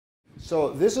So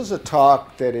this is a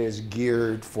talk that is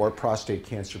geared for prostate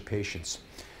cancer patients.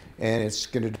 And it's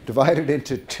going to divide it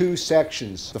into two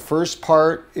sections. The first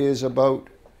part is about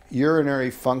urinary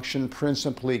function,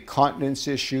 principally continence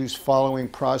issues following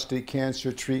prostate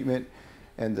cancer treatment.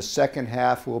 And the second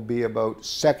half will be about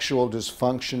sexual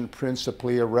dysfunction,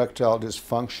 principally erectile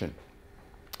dysfunction.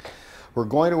 We're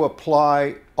going to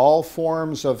apply all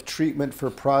forms of treatment for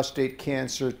prostate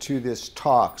cancer to this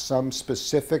talk, some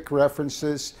specific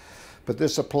references, but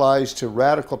this applies to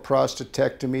radical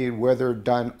prostatectomy, whether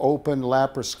done open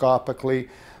laparoscopically.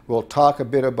 We'll talk a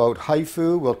bit about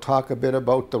HIFU. We'll talk a bit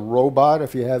about the robot.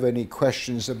 If you have any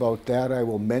questions about that, I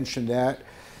will mention that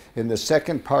in the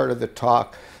second part of the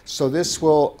talk. So this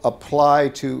will apply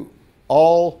to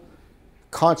all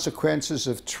consequences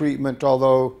of treatment,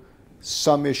 although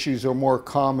some issues are more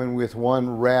common with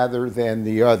one rather than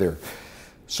the other.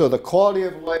 So the quality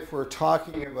of life we're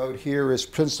talking about here is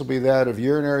principally that of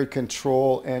urinary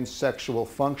control and sexual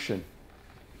function.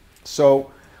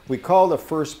 So we call the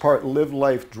first part live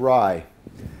life dry.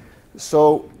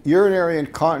 So urinary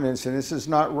incontinence, and this is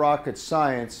not rocket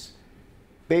science,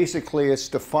 basically it's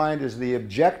defined as the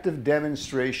objective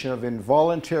demonstration of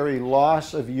involuntary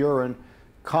loss of urine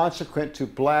consequent to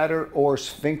bladder or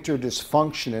sphincter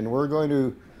dysfunction. And we're going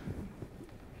to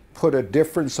put a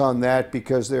difference on that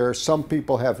because there are some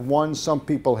people have one, some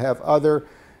people have other,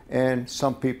 and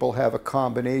some people have a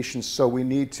combination. So we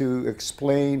need to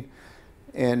explain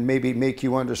and maybe make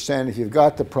you understand, if you've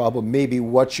got the problem, maybe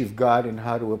what you've got and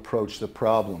how to approach the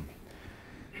problem.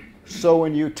 So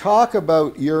when you talk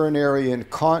about urinary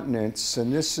incontinence,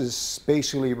 and this is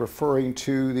basically referring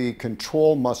to the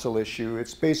control muscle issue,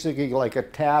 it's basically like a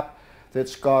tap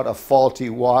that's got a faulty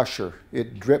washer.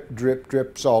 It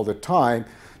drips all the time.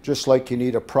 Just like you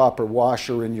need a proper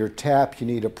washer in your tap, you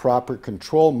need a proper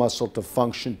control muscle to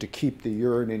function to keep the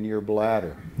urine in your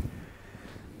bladder.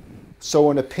 So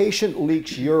when a patient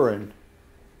leaks urine,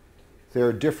 there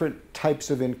are different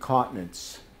types of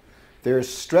incontinence. There's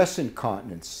stress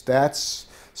incontinence. That's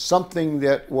something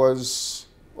that was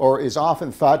or is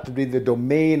often thought to be the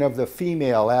domain of the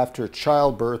female after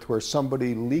childbirth, where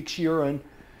somebody leaks urine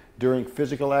during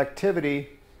physical activity,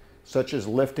 such as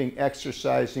lifting,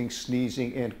 exercising,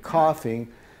 sneezing, and coughing,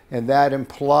 and that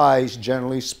implies,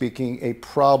 generally speaking, a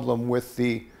problem with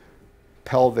the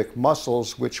pelvic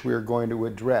muscles, which we're going to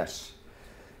address.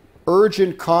 Urge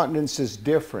incontinence is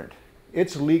different.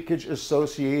 It's leakage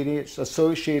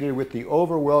associated with the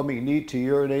overwhelming need to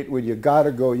urinate. When you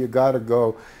gotta go, you gotta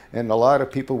go. And a lot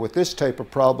of people with this type of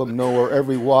problem know where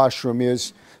every washroom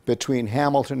is between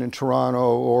Hamilton and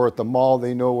Toronto, or at the mall,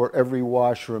 they know where every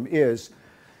washroom is.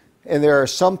 And there are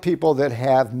some people that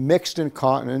have mixed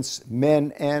incontinence,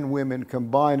 men and women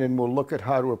combined, and we'll look at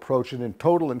how to approach it. And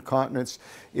total incontinence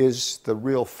is the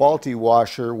real faulty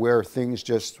washer where things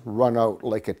just run out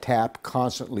like a tap,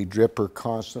 constantly drip or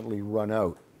constantly run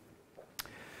out.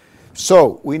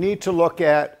 So we need to look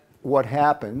at what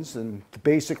happens, and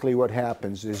basically what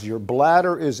happens is your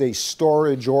bladder is a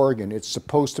storage organ. It's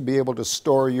supposed to be able to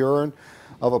store urine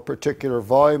of a particular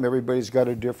volume. Everybody's got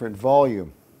a different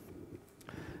volume.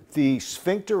 The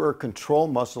sphincter or control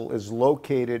muscle is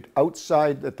located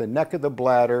outside at the neck of the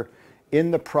bladder,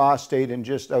 in the prostate, and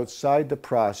just outside the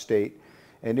prostate.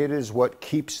 And it is what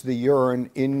keeps the urine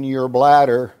in your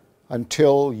bladder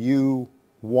until you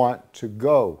want to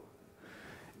go.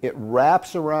 It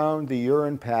wraps around the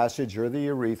urine passage or the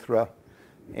urethra,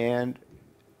 and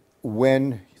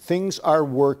when things are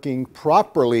working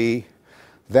properly,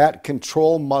 that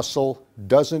control muscle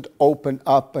doesn't open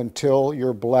up until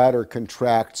your bladder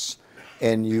contracts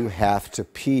and you have to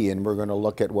pee. And we're going to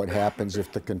look at what happens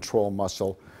if the control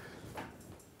muscle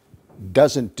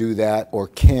doesn't do that or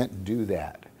can't do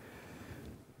that.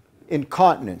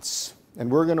 Incontinence,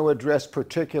 and we're going to address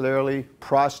particularly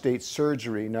prostate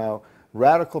surgery. Now,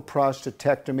 radical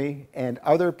prostatectomy and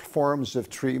other forms of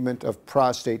treatment of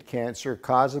prostate cancer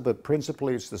cause it, but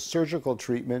principally it's the surgical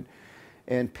treatment.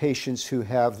 And patients who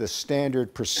have the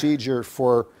standard procedure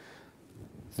for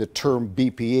the term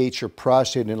BPH or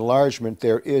prostate enlargement,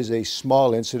 there is a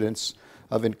small incidence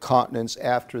of incontinence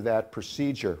after that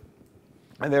procedure.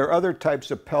 And there are other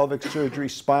types of pelvic surgery,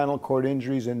 spinal cord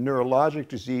injuries, and neurologic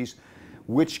disease,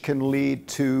 which can lead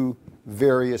to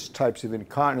various types of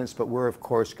incontinence, but we're of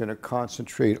course going to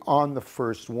concentrate on the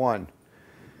first one.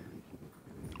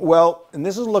 Well, and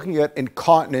this is looking at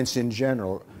incontinence in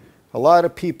general. A lot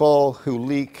of people who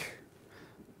leak,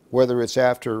 whether it's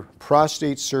after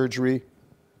prostate surgery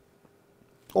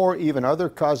or even other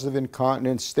causes of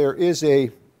incontinence, there is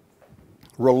a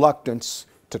reluctance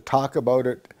to talk about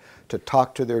it, to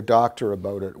talk to their doctor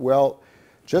about it. Well,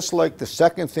 Just like the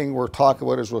second thing we'll talk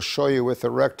about is we'll show you with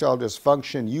erectile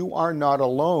dysfunction, you are not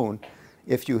alone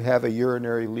if you have a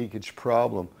urinary leakage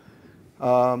problem.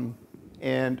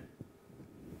 And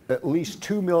at least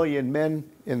 2 million men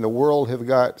in the world have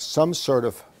got some sort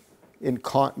of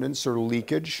incontinence or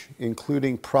leakage,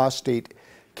 including prostate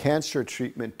cancer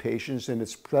treatment patients, and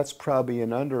that's probably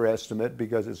an underestimate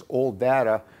because it's old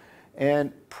data.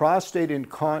 And prostate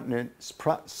incontinence,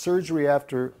 surgery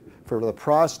for the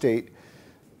prostate,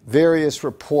 various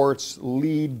reports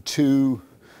lead to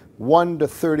 1 to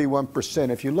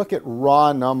 31%. If you look at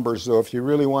raw numbers, though, if you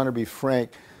really want to be frank,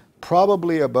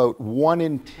 probably about 1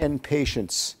 in 10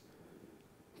 patients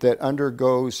that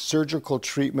undergoes surgical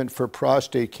treatment for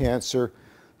prostate cancer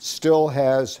still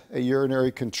has a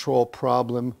urinary control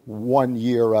problem 1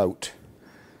 year out.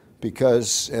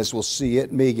 Because, as we'll see,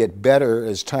 it may get better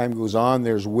as time goes on.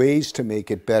 There's ways to make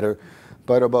it better,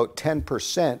 but about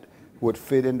 10% would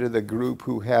fit into the group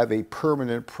who have a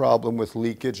permanent problem with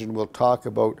leakage, and we'll talk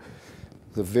about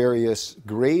the various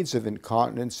grades of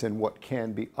incontinence and what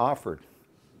can be offered.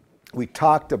 We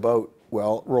talked about,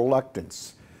 well,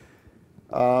 reluctance.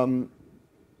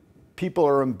 People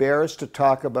are embarrassed to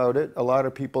talk about it. A lot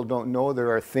of people don't know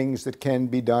there are things that can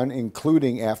be done,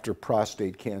 including after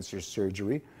prostate cancer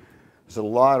surgery. There's a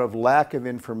lot of lack of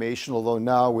information, although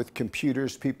now with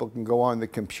computers, people can go on the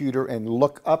computer and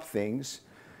look up things.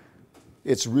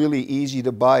 It's really easy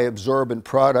to buy absorbent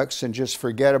products and just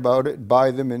forget about it, buy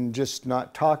them and just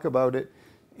not talk about it.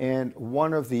 And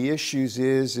one of the issues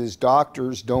is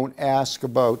doctors don't ask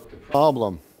about the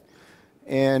problem.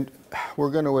 And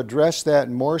we're going to address that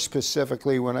more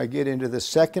specifically when I get into the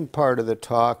second part of the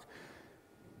talk.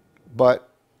 But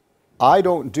I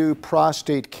don't do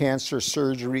prostate cancer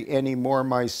surgery anymore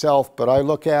myself, but I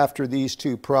look after these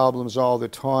two problems all the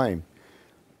time.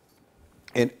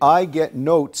 And I get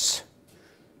notes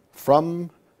from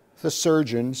the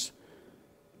surgeons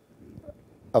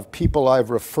of people I've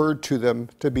referred to them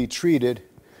to be treated,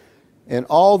 and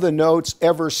all the notes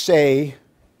ever say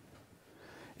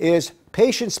is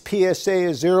patient's PSA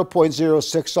is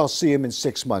 0.06, I'll see him in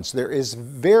 6 months. There is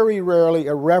very rarely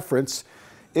a reference,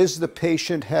 is the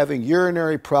patient having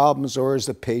urinary problems or is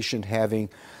the patient having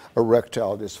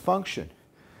erectile dysfunction?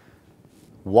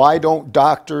 Why don't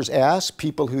doctors ask?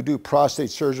 People who do prostate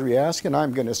surgery ask, and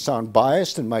I'm going to sound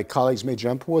biased and my colleagues may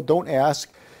jump, well, don't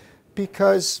ask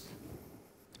because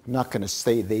I'm not going to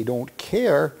say they don't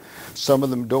care. Some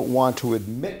of them don't want to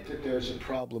admit that there's a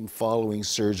problem following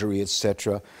surgery,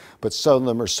 etc. But some of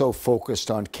them are so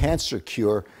focused on cancer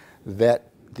cure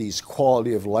that these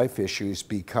quality of life issues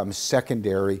become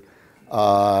secondary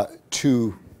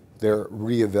to their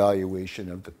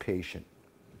reevaluation of the patient.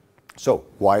 So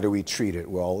why do we treat it?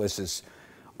 Well, this is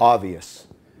obvious.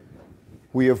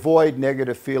 We avoid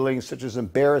negative feelings such as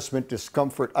embarrassment,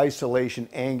 discomfort, isolation,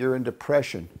 anger, and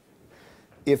depression.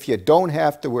 If you don't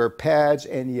have to wear pads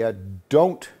and you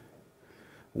don't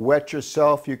wet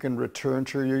yourself, you can return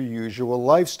to your usual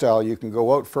lifestyle. You can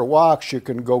go out for walks, you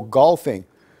can go golfing,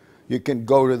 you can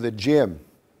go to the gym.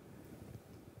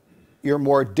 You're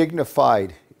more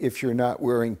dignified if you're not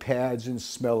wearing pads and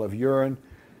smell of urine.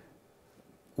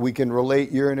 We can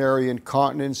relate urinary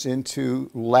incontinence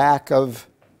into lack of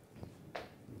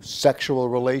sexual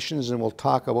relations, and we'll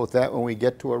talk about that when we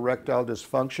get to erectile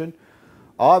dysfunction.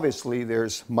 Obviously,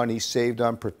 there's money saved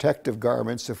on protective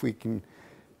garments if we can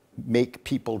make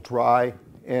people dry,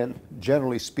 and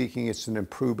generally speaking, it's an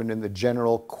improvement in the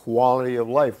general quality of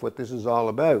life, what this is all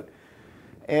about.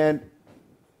 And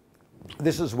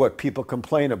this is what people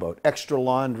complain about: extra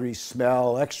laundry,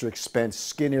 smell, extra expense,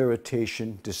 skin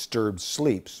irritation, disturbed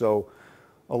sleep. So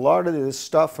a lot of this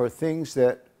stuff are things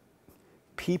that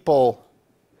people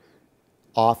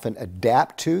often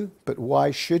adapt to, but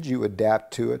why should you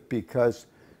adapt to it? Because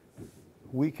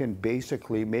we can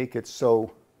basically make it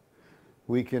so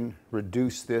we can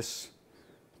reduce this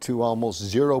to almost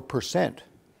 0%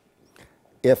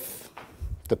 if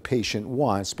the patient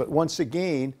wants. But once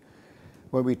again,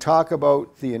 when we talk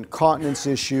about the incontinence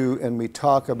issue and we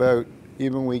talk about,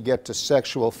 even when we get to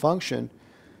sexual function,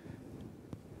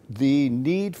 the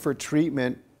need for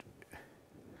treatment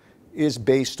is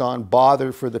based on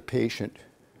bother for the patient.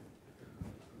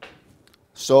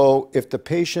 So if the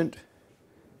patient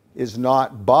is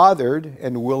not bothered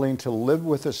and willing to live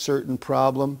with a certain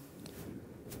problem,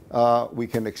 we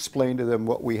can explain to them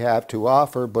what we have to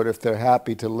offer, but if they're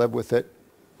happy to live with it,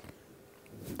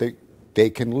 they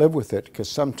can live with it. Because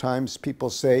sometimes people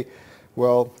say,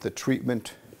 well, the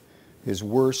treatment is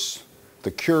worse,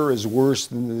 the cure is worse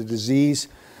than the disease,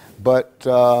 but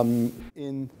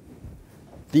in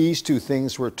these two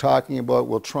things we're talking about,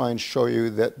 we'll try and show you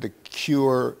that the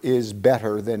cure is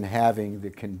better than having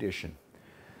the condition.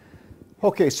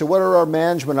 Okay, so what are our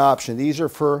management options? These are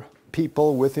for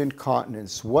people with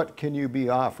incontinence. What can you be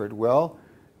offered? Well,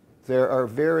 there are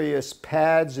various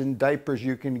pads and diapers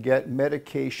you can get,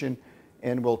 medication,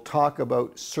 and we'll talk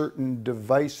about certain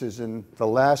devices. And the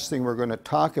last thing we're going to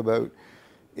talk about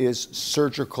is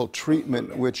surgical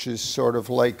treatment, which is sort of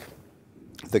like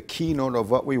the keynote of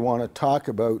what we want to talk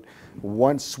about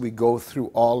once we go through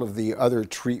all of the other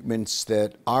treatments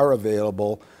that are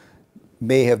available,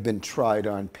 may have been tried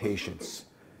on patients.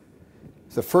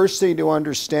 The first thing to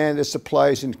understand, this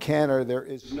applies in Canada, there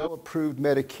is no approved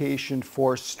medication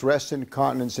for stress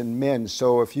incontinence in men.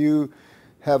 So if you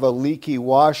have a leaky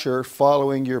washer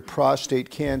following your prostate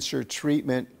cancer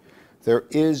treatment, there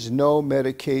is no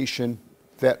medication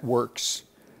that works,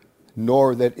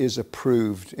 nor that is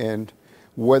approved. And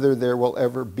whether there will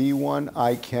ever be one,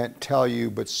 I can't tell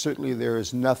you, but certainly there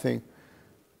is nothing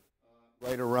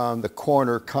right around the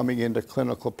corner coming into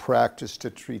clinical practice to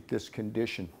treat this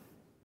condition.